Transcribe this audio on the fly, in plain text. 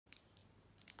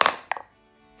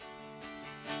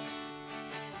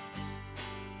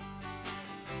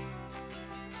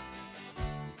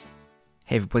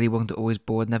Hey everybody, welcome to Always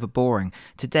Bored, Never Boring.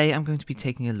 Today I'm going to be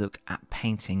taking a look at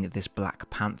painting this Black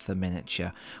Panther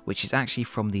miniature, which is actually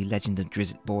from the Legend of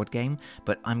Drizzt board game,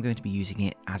 but I'm going to be using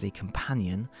it as a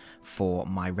companion for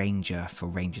my ranger for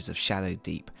Rangers of Shadow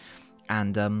Deep.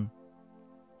 And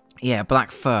yeah,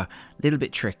 black fur, a little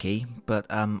bit tricky, but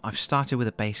I've started with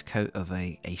a base coat of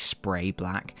a spray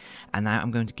black, and now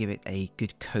I'm going to give it a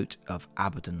good coat of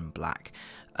Abaddon Black,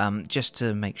 just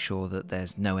to make sure that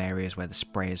there's no areas where the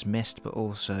spray is missed, but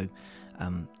also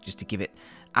just to give it...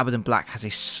 Abaddon Black has a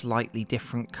slightly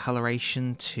different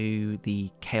coloration to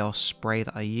the Chaos spray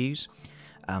that I use.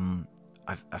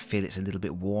 I feel it's a little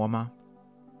bit warmer,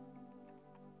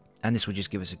 and this will just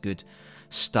give us a good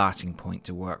starting point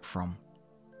to work from.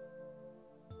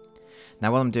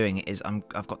 Now what I'm doing is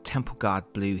I've got Temple Guard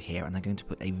Blue here, and I'm going to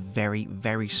put a very,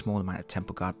 very small amount of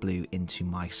Temple Guard Blue into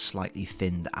my slightly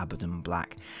thinned Abaddon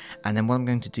Black. And then what I'm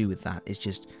going to do with that is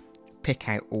just pick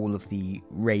out all of the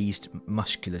raised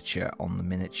musculature on the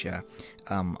miniature.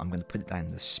 I'm going to put it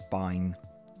down the spine,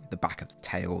 the back of the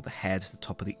tail, the head, the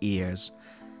top of the ears,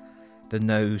 the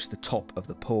nose, the top of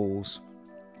the paws,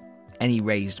 any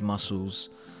raised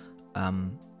muscles.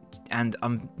 And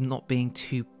I'm not being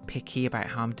too picky about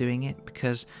how I'm doing it,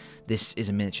 because this is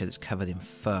a miniature that's covered in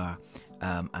fur,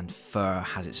 and fur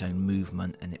has its own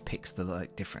movement and it picks the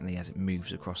light differently as it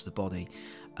moves across the body.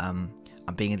 I'm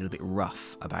being a little bit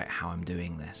rough about how I'm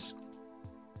doing this,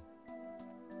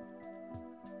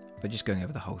 but just going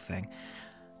over the whole thing.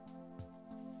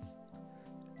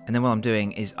 And then what I'm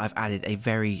doing is I've added a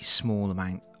very small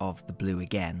amount of the blue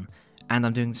again, and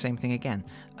I'm doing the same thing again,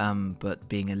 but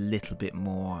being a little bit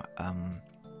more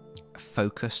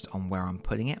focused on where I'm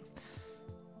putting it.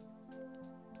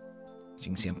 As you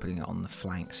can see, I'm putting it on the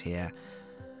flanks here,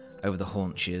 over the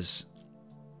haunches,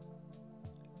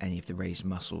 any of the raised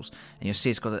muscles. And you'll see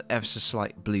it's got an ever so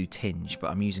slight blue tinge, but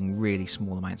I'm using really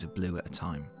small amounts of blue at a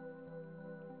time.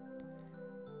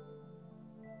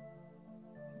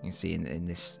 You can see in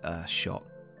this shot,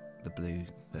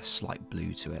 the slight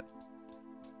blue to it.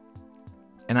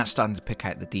 And that's starting to pick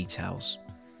out the details.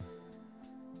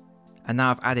 And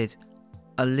now I've added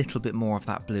a little bit more of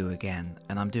that blue again,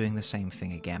 and I'm doing the same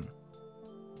thing again.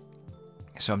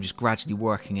 So I'm just gradually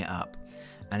working it up.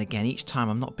 And again, each time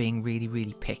I'm not being really,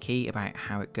 really picky about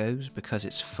how it goes, because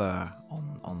it's fur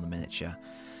on the miniature.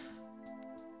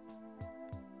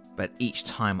 But each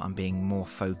time I'm being more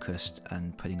focused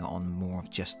and putting it on more of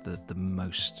just the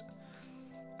most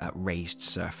raised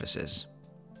surfaces.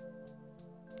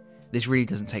 This really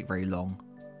doesn't take very long.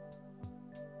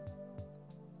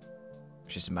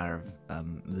 It's just a matter of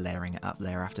layering it up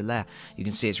layer after layer. You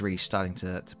can see it's really starting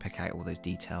to pick out all those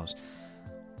details.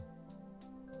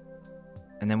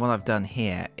 And then what I've done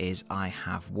here is I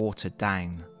have watered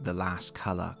down the last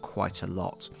colour quite a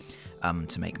lot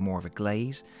to make more of a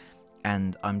glaze.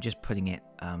 And I'm just putting it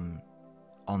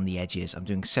on the edges. I'm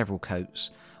doing several coats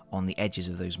on the edges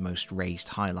of those most raised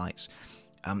highlights,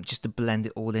 just to blend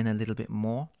it all in a little bit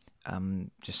more.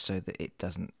 Just so that it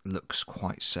doesn't look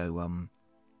quite so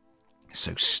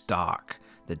so stark,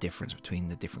 the difference between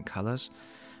the different colours,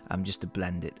 just to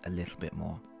blend it a little bit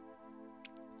more.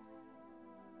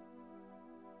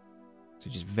 So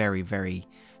just very, very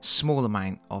small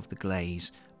amount of the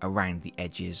glaze around the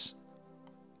edges,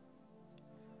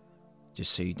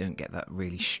 just so you don't get that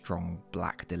really strong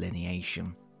black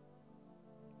delineation.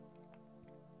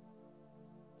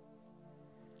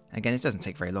 Again, it doesn't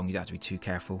take very long, you don't have to be too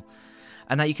careful.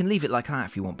 And now you can leave it like that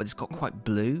if you want, but it's got quite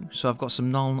blue. So I've got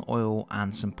some Nuln Oil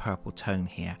and some purple tone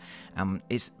here.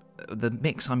 The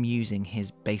mix I'm using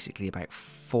is basically about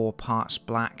 4 parts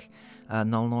black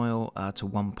Nuln Oil to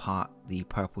 1 part the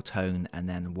purple tone, and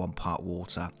then 1 part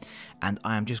water. And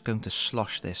I am just going to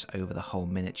slosh this over the whole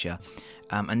miniature.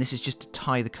 And this is just to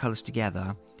tie the colours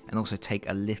together, and also take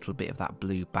a little bit of that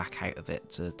blue back out of it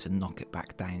to knock it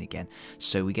back down again.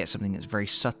 So we get something that's very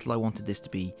subtle. I wanted this to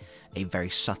be a very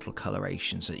subtle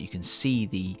coloration so that you can see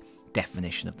the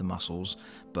definition of the muscles,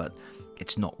 but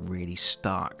it's not really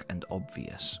stark and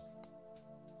obvious.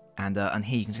 And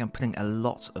here you can see I'm putting a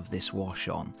lot of this wash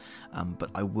on, but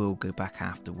I will go back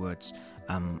afterwards.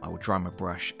 I will dry my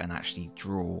brush and actually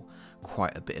draw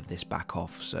quite a bit of this back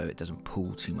off so it doesn't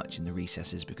pool too much in the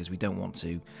recesses, because we don't want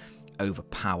to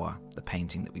overpower the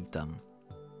painting that we've done.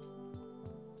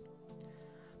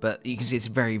 But you can see it's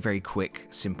a very, very quick,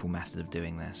 simple method of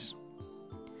doing this.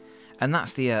 And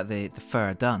that's the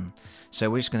fur done. So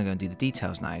we're just going to go and do the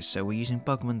details now. So we're using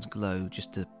Bugman's Glow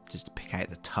just to pick out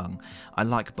the tongue. I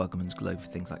like Bugman's Glow for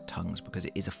things like tongues because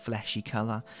it is a fleshy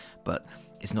colour, but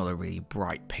it's not a really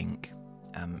bright pink.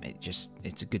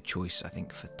 It's a good choice, I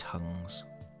think, for tongues.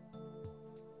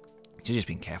 So just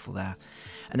being careful there.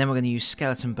 And then we're going to use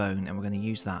skeleton bone, and we're going to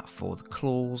use that for the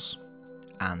claws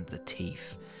and the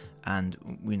teeth. And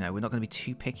we're not going to be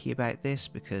too picky about this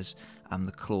because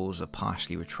the claws are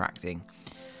partially retracting.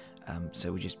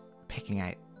 So we're just picking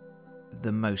out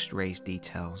the most raised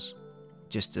details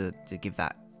just to give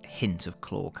that hint of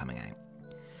claw coming out.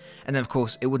 And then of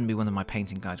course it wouldn't be one of my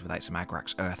painting guides without some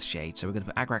Agrax Earthshade. So we're going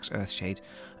to put Agrax Earthshade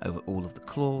over all of the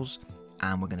claws,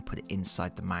 and we're going to put it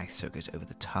inside the mouth so it goes over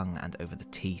the tongue and over the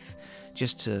teeth,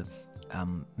 just to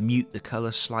mute the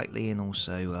colour slightly and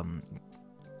also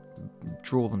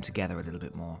draw them together a little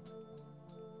bit more.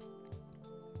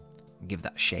 Give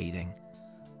that shading.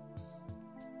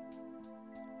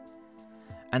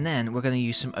 And then we're going to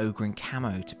use some Ogryn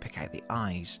Camo to pick out the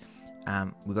eyes.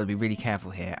 We've got to be really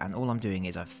careful here, and all I'm doing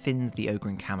is I've thinned the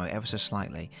Ogryn Camo ever so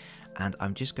slightly, and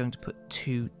I'm just going to put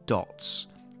 2 dots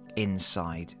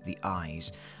inside the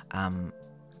eyes,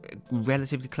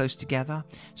 relatively close together,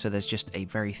 so there's just a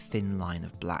very thin line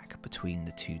of black between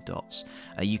the 2 dots.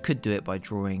 You could do it by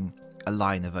drawing a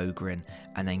line of Ogryn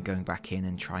and then going back in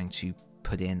and trying to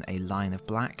put in a line of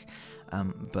black,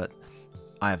 but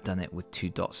I have done it with 2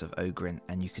 dots of Ogryn,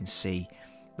 and you can see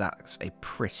that's a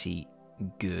pretty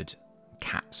good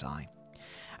cat's eye.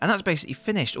 And that's basically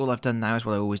finished. All I've done now is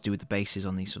what I always do with the bases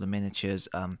on these sort of miniatures.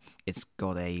 It's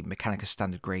got a Mechanicus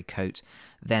standard grey coat,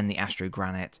 then the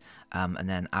Astrogranite, and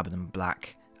then Abaddon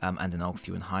Black, and an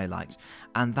Uthuan highlight.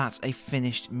 And that's a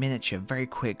finished miniature. Very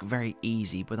quick, very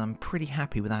easy, but I'm pretty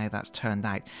happy with how that's turned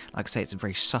out. Like I say, it's a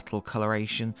very subtle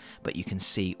coloration, but you can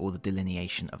see all the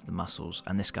delineation of the muscles.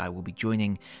 And this guy will be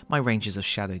joining my Rangers of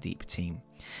Shadow Deep team.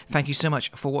 Thank you so much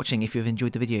for watching. If you have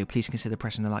enjoyed the video, please consider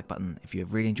pressing the like button. If you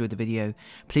have really enjoyed the video,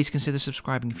 please consider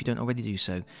subscribing if you don't already do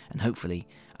so. And hopefully,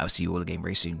 I'll see you all again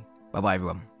very soon. Bye bye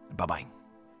everyone. Bye bye.